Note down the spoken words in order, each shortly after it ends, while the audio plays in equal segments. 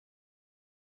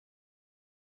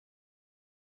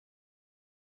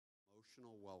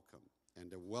emotional welcome and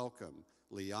to welcome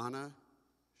Liana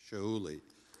Chaouli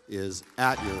is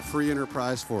at your Free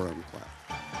Enterprise Forum class.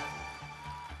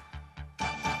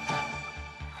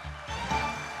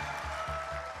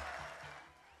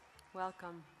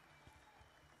 Welcome.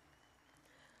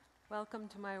 Welcome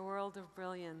to my world of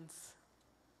brilliance.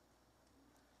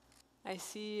 I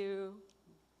see you,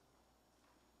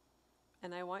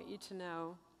 and I want you to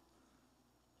know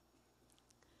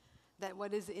that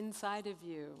what is inside of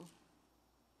you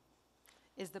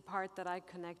is the part that I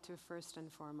connect to first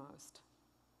and foremost.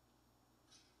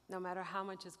 No matter how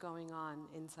much is going on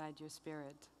inside your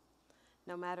spirit,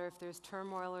 no matter if there's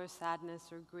turmoil or sadness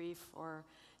or grief or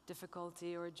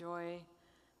difficulty or joy,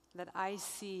 that I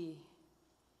see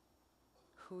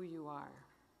who you are.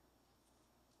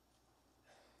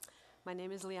 My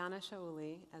name is Liana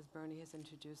Chaouli, as Bernie has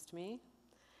introduced me,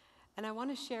 and I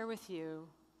want to share with you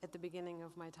at the beginning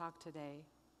of my talk today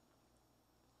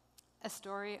a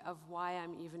story of why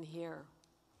I'm even here.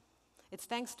 It's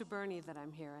thanks to Bernie that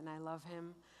I'm here, and I love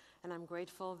him, and I'm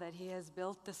grateful that he has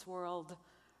built this world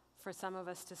for some of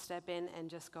us to step in and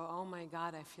just go, oh my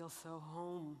God, I feel so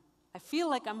home. I feel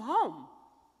like I'm home,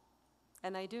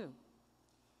 and I do.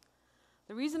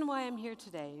 The reason why I'm here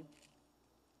today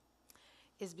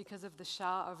is because of the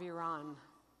Shah of Iran.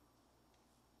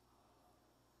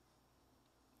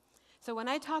 So when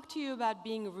I talk to you about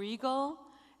being regal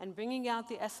and bringing out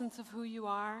the essence of who you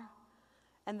are,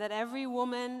 and that every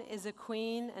woman is a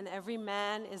queen and every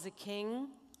man is a king,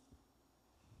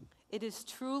 it is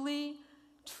truly,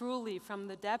 truly from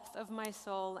the depth of my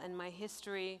soul and my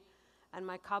history and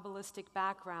my Kabbalistic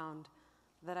background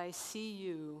that I see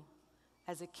you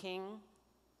as a king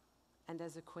and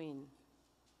as a queen.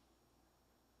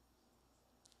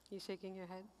 You shaking your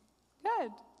head?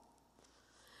 Good.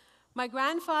 My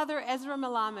grandfather, Ezra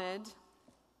Melamed,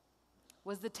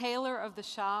 was the tailor of the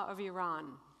Shah of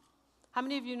Iran. How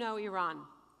many of you know Iran?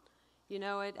 You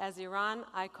know it as Iran.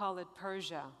 I call it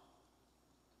Persia.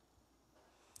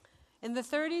 In the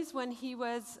 30s, when he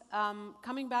was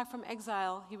coming back from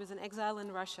exile, he was in exile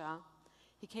in Russia.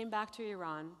 He came back to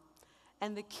Iran,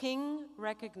 and the king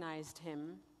recognized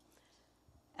him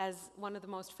as one of the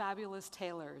most fabulous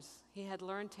tailors. He had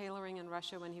learned tailoring in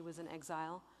Russia when he was in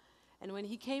exile. And when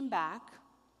he came back,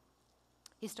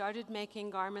 he started making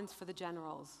garments for the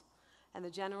generals. And the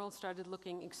generals started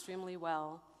looking extremely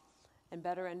well and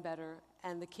better.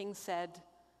 And the king said,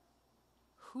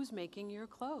 who's making your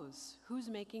clothes? Who's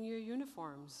making your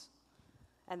uniforms?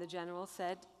 And the general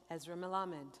said, Ezra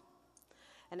Melamed.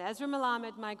 And Ezra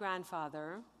Melamed, my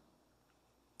grandfather,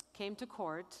 came to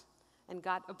court and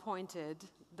got appointed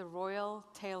the royal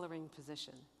tailoring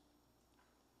position.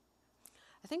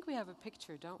 I think we have a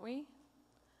picture, don't we?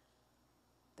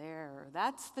 There,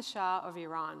 that's the Shah of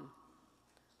Iran.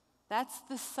 That's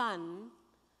the son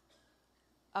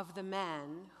of the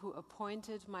man who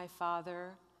appointed my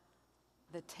father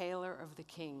the tailor of the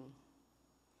king.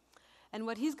 And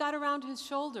what he's got around his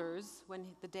shoulders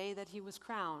the day that he was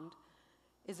crowned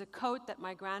is a coat that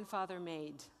my grandfather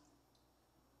made.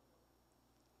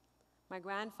 My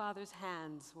grandfather's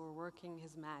hands were working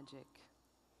his magic,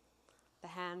 the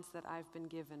hands that I've been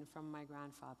given from my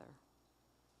grandfather.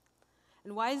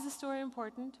 And why is this story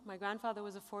important? My grandfather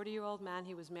was a 40-year-old man.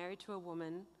 He was married to a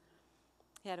woman.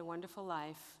 He had a wonderful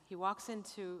life. He walks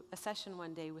into a session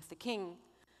one day with the king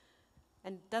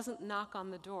and doesn't knock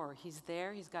on the door. He's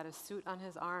there. He's got a suit on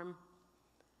his arm.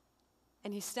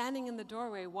 And he's standing in the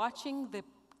doorway watching the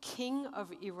king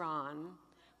of Iran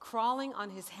crawling on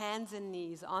his hands and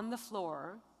knees on the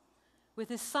floor with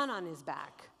his son on his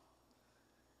back.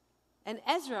 And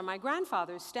Ezra, my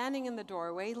grandfather, is standing in the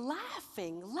doorway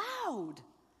laughing loud.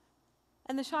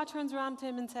 And the Shah turns around to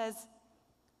him and says,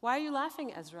 why are you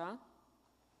laughing, Ezra?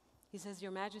 He says,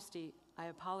 Your Majesty, I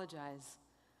apologize,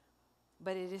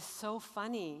 but it is so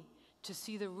funny to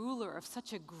see the ruler of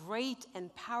such a great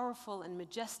and powerful and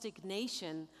majestic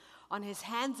nation on his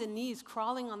hands and knees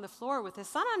crawling on the floor with his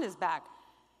son on his back.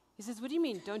 He says, what do you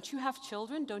mean? Don't you have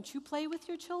children? Don't you play with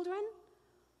your children?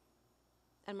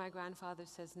 And my grandfather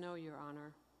says, no, Your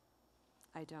Honor,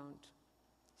 I don't.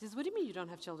 He says, what do you mean you don't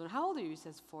have children? How old are you? He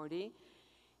says, 40. He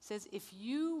says, if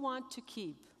you want to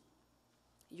keep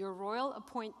your royal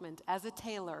appointment as a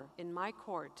tailor in my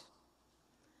court,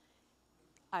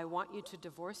 I want you to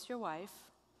divorce your wife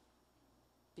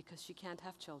because she can't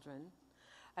have children.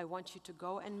 I want you to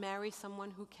go and marry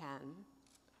someone who can.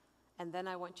 And then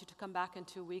I want you to come back in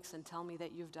 2 weeks and tell me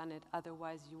that you've done it.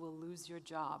 Otherwise, you will lose your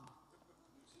job.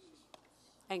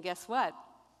 And guess what?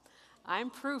 I'm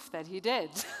proof that he did.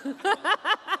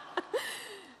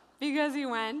 Because he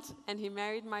went and he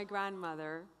married my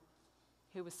grandmother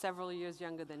who was several years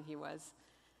younger than he was,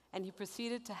 and he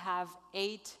proceeded to have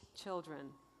 8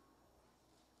 children.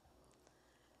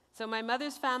 So my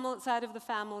mother's side of the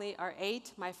family are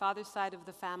 8, my father's side of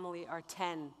the family are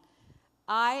 10.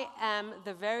 I am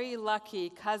the very lucky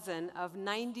cousin of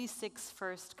 96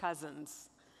 first cousins.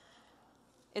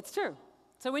 It's true.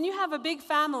 So when you have a big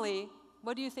family,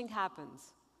 what do you think happens?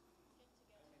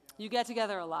 You get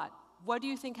together a lot. What do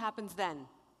you think happens then?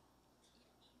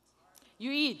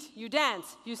 You eat, you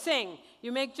dance, you sing,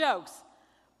 you make jokes.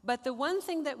 But the one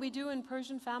thing that we do in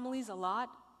Persian families a lot,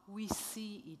 we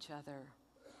see each other.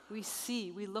 We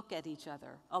look at each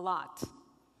other a lot.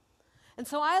 And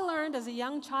so I learned as a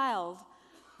young child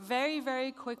very,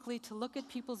 very quickly to look at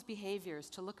people's behaviors,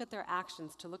 to look at their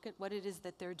actions, to look at what it is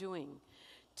that they're doing,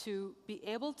 to be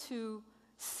able to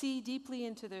see deeply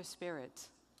into their spirit.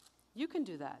 You can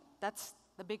do that. That's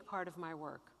a big part of my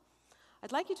work.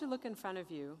 I'd like you to look in front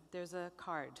of you. There's a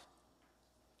card.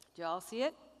 Do you all see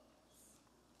it?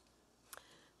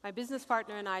 My business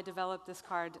partner and I developed this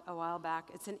card a while back.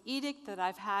 It's an edict that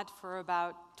I've had for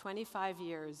about 25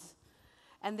 years.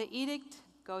 And the edict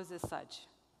goes as such.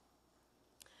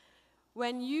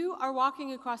 When you are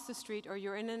walking across the street or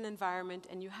you're in an environment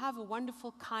and you have a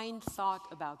wonderful, kind thought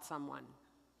about someone,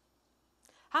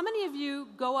 how many of you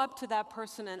go up to that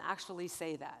person and actually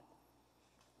say that?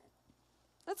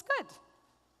 That's good.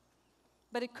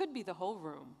 But it could be the whole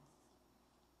room.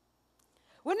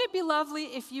 Wouldn't it be lovely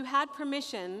if you had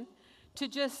permission to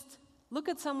just look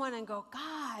at someone and go,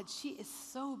 God, she is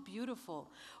so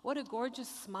beautiful. What a gorgeous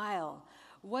smile.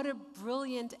 What a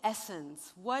brilliant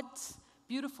essence. What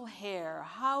beautiful hair.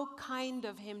 How kind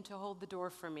of him to hold the door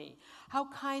for me. How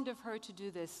kind of her to do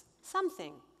this.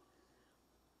 Something.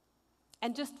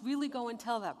 And just really go and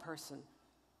tell that person.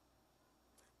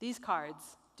 These cards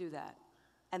do that.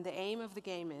 And the aim of the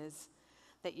game is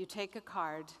that you take a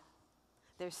card.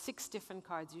 There's 6 different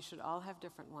cards. You should all have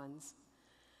different ones.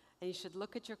 And you should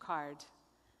look at your card.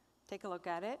 Take a look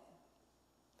at it.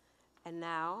 And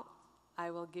now I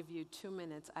will give you 2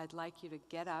 minutes. I'd like you to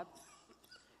get up.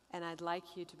 And I'd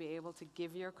like you to be able to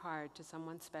give your card to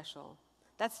someone special.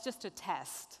 That's just a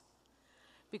test.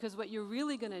 Because what you're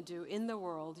really going to do in the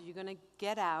world, you're going to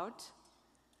get out,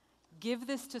 give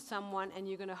this to someone, and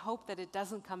you're going to hope that it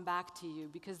doesn't come back to you.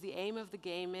 Because the aim of the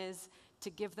game is to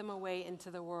give them away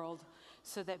into the world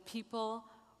so that people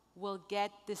will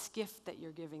get this gift that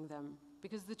you're giving them.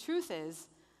 Because the truth is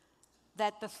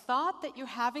that the thought that you're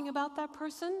having about that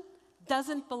person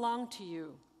doesn't belong to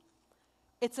you.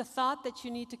 It's a thought that you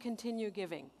need to continue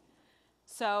giving.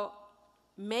 So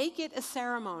make it a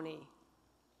ceremony.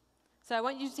 So I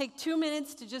want you to take 2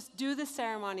 minutes to just do the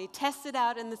ceremony, test it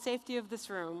out in the safety of this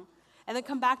room, and then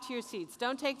come back to your seats.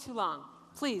 Don't take too long,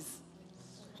 please.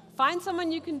 Find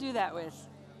someone you can do that with.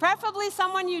 Preferably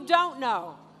someone you don't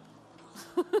know.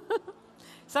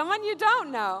 Someone you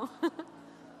don't know.